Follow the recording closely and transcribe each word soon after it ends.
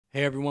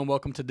Hey everyone,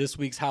 welcome to this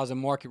week's housing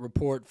market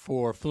report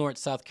for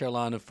Florence, South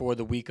Carolina for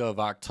the week of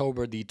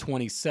October the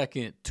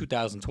 22nd,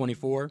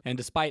 2024. And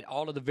despite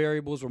all of the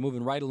variables, we're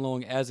moving right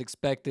along as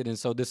expected. And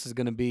so this is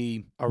going to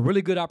be a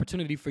really good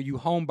opportunity for you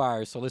home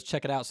buyers. So let's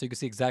check it out so you can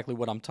see exactly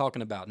what I'm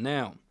talking about.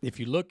 Now, if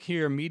you look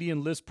here,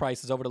 median list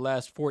prices over the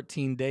last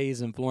 14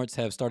 days in Florence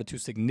have started to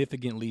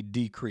significantly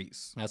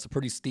decrease. That's a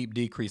pretty steep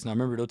decrease. Now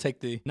remember, it'll take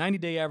the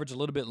 90-day average a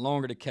little bit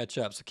longer to catch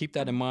up. So keep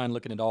that in mind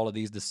looking at all of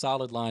these. The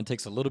solid line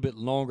takes a little bit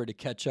longer to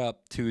catch up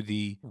to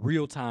the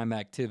real-time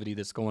activity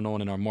that's going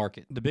on in our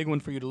market. The big one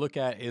for you to look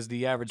at is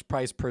the average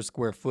price per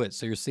square foot.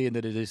 So you're seeing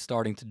that it is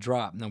starting to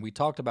drop. Now, we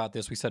talked about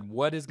this. We said,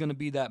 what is going to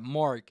be that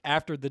mark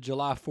after the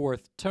July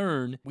 4th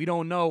turn? We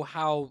don't know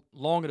how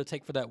long it'll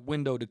take for that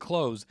window to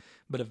close,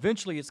 but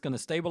eventually it's going to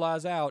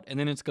stabilize out and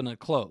then it's going to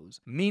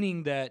close,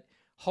 meaning that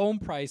home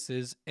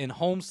prices and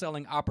home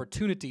selling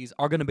opportunities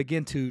are going to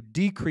begin to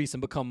decrease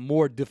and become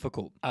more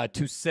difficult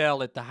to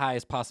sell at the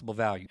highest possible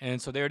value. And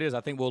so there it is.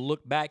 I think we'll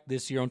look back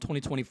this year on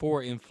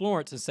 2024 in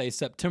Florence and say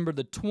September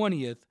the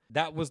 20th,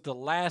 that was the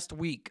last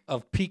week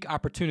of peak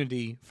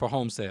opportunity for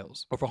home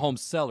sales, or for home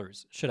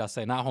sellers, should I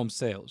say, not home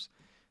sales.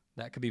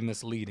 That could be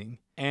misleading.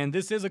 And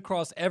this is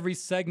across every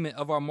segment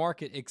of our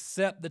market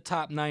except the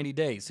top 90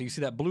 days. So you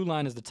see that blue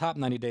line is the top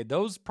 90 day.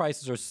 Those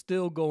prices are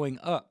still going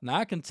up. Now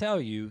I can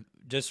tell you,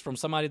 just from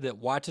somebody that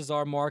watches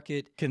our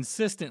market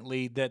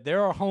consistently, that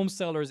there are home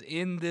sellers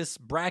in this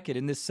bracket,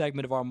 in this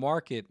segment of our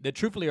market, that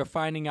truthfully are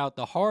finding out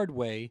the hard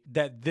way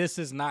that this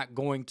is not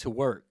going to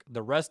work.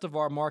 The rest of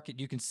our market,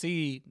 you can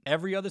see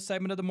every other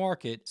segment of the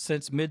market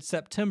since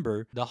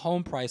mid-September, the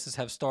home prices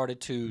have started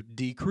to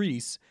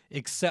decrease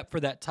except for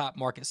that top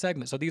market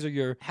segment. So these are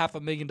your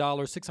 $500,000,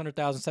 $600,000,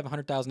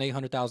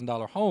 $700,000,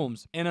 $800,000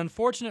 homes. And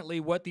unfortunately,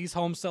 what these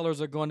home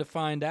sellers are going to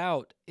find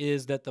out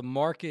is that the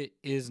market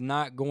is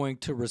not going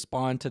to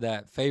respond to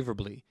that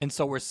favorably. And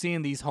so we're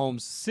seeing these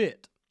homes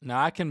sit.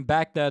 Now, I can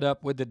back that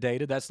up with the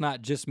data. That's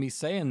not just me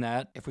saying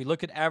that. If we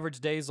look at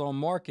average days on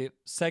market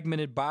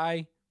segmented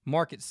by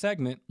market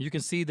segment, you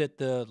can see that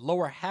the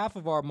lower half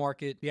of our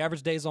market, the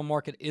average days on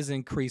market is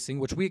increasing,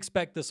 which we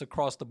expect this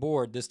across the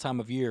board this time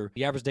of year.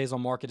 The average days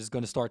on market is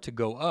going to start to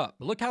go up.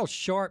 But look how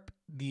sharp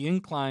the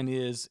incline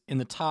is in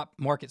the top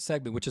market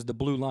segment, which is the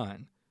blue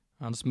line.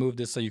 I'll just move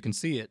this so you can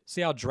see it.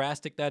 See how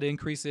drastic that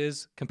increase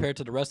is compared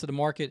to the rest of the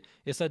market?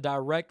 It's a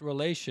direct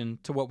relation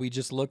to what we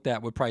just looked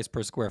at with price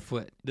per square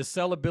foot. The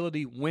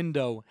sellability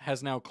window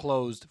has now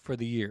closed for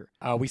the year.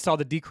 We saw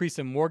the decrease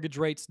in mortgage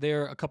rates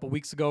there a couple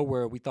weeks ago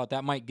where we thought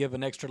that might give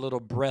an extra little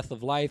breath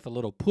of life, a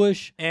little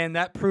push, and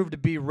that proved to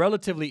be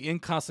relatively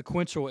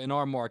inconsequential in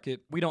our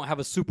market. We don't have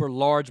a super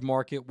large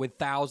market with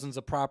thousands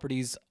of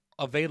properties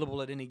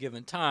available at any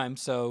given time,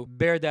 so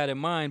bear that in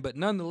mind. But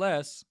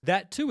nonetheless,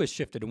 that too has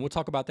shifted, and we'll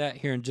talk about that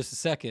here in just a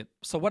second.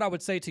 So what I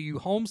would say to you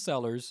home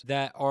sellers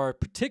that are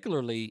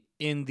particularly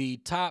in the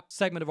top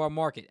segment of our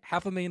market,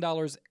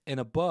 $500,000 and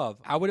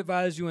above, I would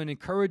advise you and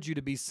encourage you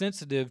to be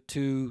sensitive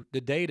to the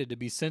data, to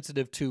be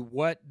sensitive to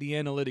what the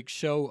analytics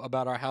show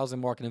about our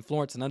housing market in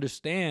Florence, and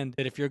understand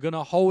that if you're going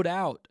to hold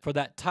out for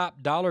that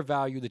top dollar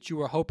value that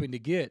you are hoping to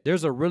get,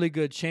 there's a really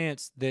good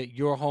chance that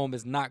your home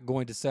is not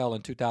going to sell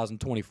in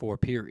 2024,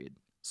 period.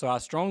 So I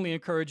strongly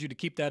encourage you to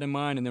keep that in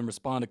mind and then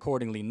respond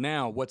accordingly.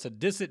 Now, what's a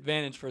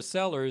disadvantage for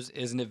sellers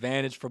is an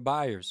advantage for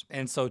buyers.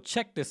 And so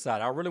check this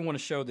out. I really want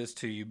to show this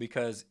to you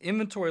because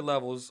inventory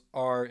levels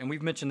are, and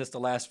we've mentioned this the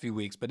last few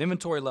weeks, but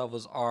inventory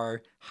levels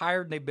are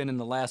higher than they've been in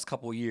the last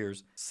couple of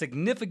years,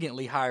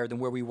 significantly higher than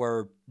where we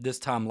were this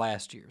time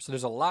last year. So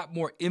there's a lot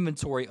more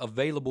inventory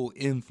available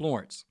in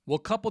Florence. We'll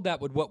couple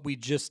that with what we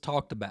just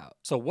talked about.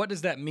 So what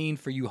does that mean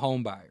for you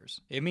home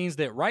buyers? It means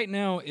that right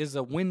now is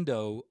a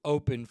window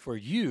open for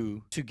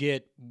you to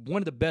get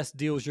one of the best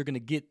deals you're going to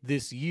get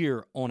this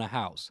year on a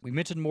house. We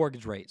mentioned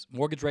mortgage rates.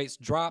 Mortgage rates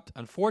dropped.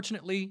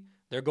 Unfortunately,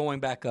 they're going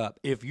back up.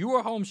 If you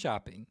are home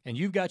shopping and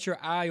you've got your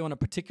eye on a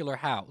particular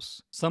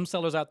house, some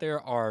sellers out there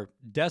are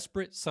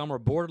desperate. Some are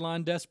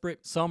borderline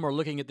desperate. Some are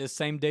looking at this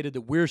same data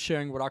that we're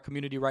sharing with our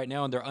community right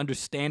now, and they're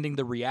understanding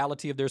the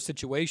reality of their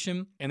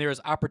situation. And there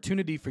is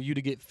opportunity for you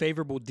to get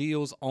favorable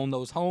deals on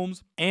those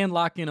homes and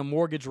lock in a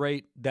mortgage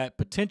rate that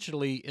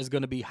potentially is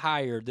going to be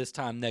higher this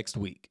time next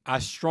week. I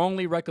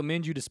strongly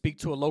recommend you to speak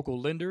to a local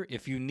lender.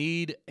 If you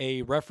need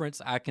a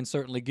reference, I can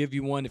certainly give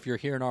you one if you're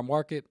here in our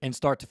market, and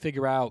start to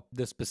figure out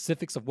the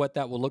specifics of what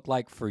that will look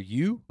like for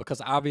you,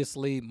 because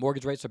obviously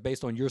mortgage rates are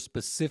based on your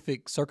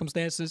specific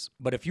circumstances.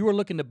 But if you are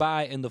looking to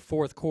buy in the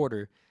fourth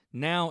quarter,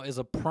 now is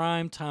a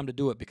prime time to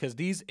do it because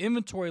these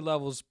inventory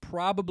levels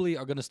probably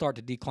are going to start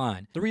to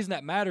decline. The reason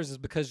that matters is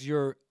because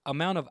your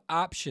amount of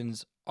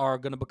options are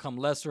going to become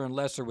lesser and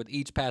lesser with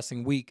each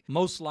passing week,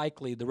 most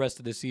likely the rest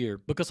of this year,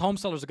 because home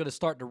sellers are going to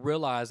start to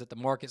realize that the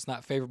market's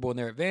not favorable in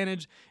their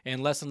advantage,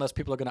 and less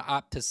people are going to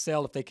opt to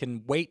sell. If they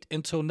can wait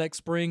until next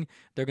spring,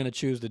 they're going to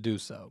choose to do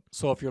so.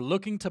 So if you're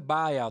looking to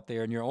buy out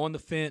there and you're on the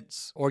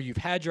fence, or you've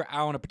had your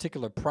eye on a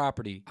particular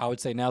property, I would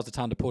say now's the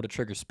time to pull the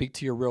trigger. Speak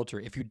to your realtor.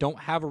 If you don't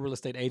have a real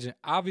estate agent,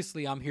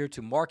 obviously I'm here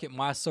to market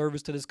my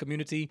service to this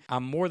community.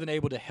 I'm more than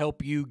able to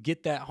help you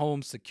get that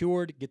home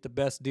secured, get the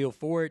best deal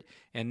for it,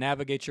 and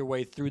navigate your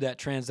way through that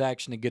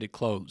transaction and get it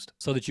closed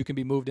so that you can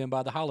be moved in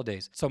by the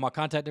holidays. So my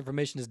contact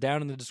information is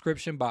down in the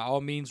description. By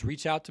all means,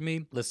 reach out to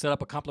me. Let's set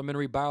up a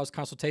complimentary buyer's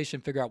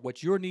consultation, figure out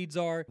what your needs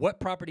are, what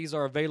properties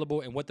are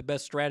available, and what the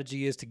best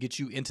strategy is to get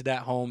you into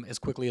that home as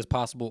quickly as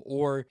possible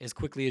or as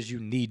quickly as you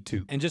need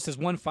to. And just as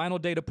one final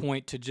data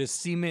point to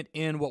just cement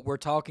in what we're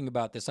talking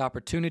about, this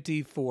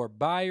opportunity for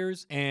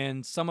buyers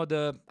and some of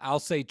the, I'll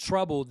say,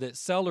 trouble that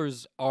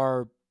sellers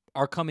are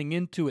coming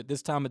into at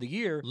this time of the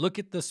year. Look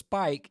at the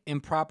spike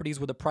in properties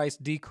with a price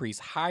decrease,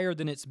 higher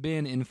than it's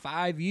been in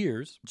 5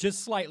 years,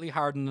 just slightly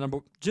higher than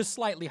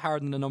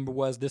the number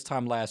was this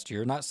time last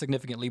year, not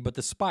significantly, but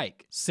the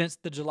spike since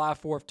the July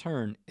 4th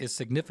turn is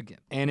significant.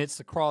 And it's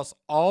across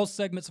all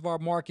segments of our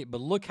market,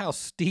 but look how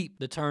steep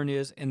the turn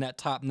is in that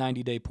top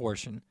 90-day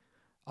portion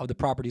of the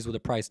properties with a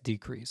price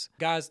decrease.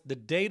 Guys, the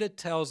data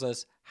tells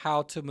us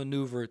how to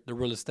maneuver the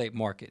real estate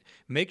market.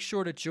 Make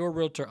sure that your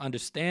realtor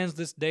understands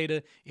this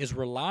data, is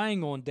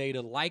relying on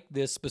data like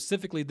this,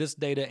 specifically this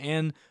data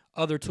and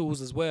other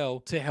tools as well,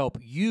 to help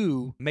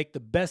you make the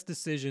best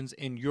decisions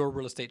in your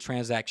real estate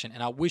transaction.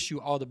 And I wish you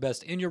all the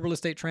best in your real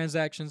estate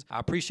transactions. I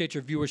appreciate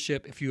your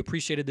viewership. If you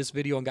appreciated this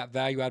video and got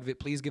value out of it,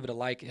 please give it a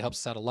like. It helps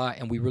us out a lot,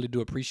 and we really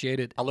do appreciate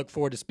it. I look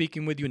forward to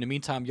speaking with you. In the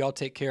meantime, y'all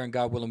take care, and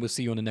God willing, we'll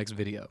see you in the next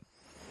video.